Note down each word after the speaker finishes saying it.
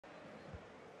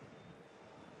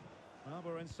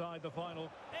Well, we're inside the final.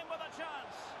 In with a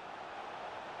chance.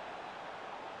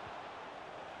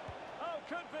 Oh,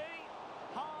 could be.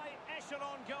 High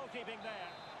echelon goalkeeping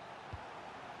there.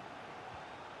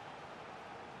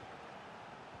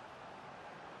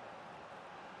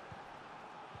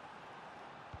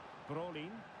 Brolin.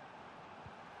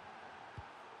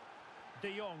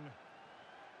 De Jong.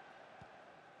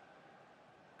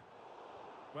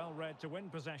 Well read to win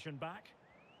possession back.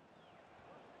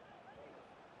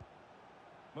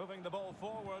 Moving the ball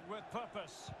forward with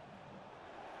purpose.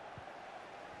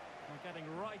 They're getting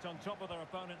right on top of their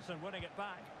opponents and winning it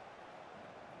back.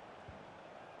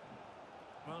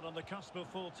 Well, on the cusp of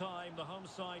full time, the home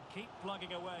side keep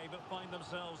plugging away but find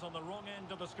themselves on the wrong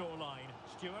end of the scoreline.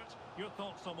 Stuart, your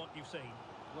thoughts on what you've seen?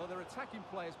 Well, their attacking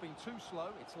play has been too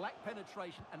slow, it's lacked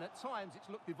penetration, and at times it's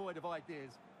looked devoid of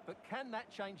ideas. But can that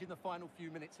change in the final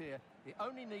few minutes here? It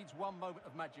only needs one moment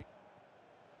of magic.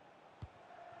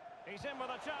 He's in with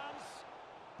a chance.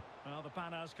 Well, the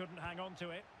Panas couldn't hang on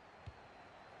to it.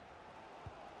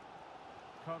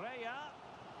 Correa.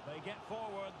 They get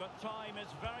forward, but time is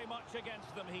very much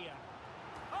against them here.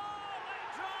 Oh, late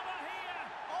drama here!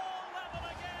 All level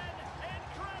again!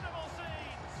 Incredible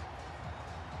scenes!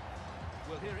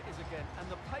 Well, here it is again, and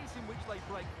the pace in which they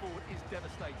break forward is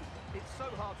devastating. It's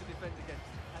so hard to defend against.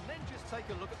 And then just take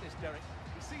a look at this, Derek.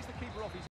 He sees the keeper off his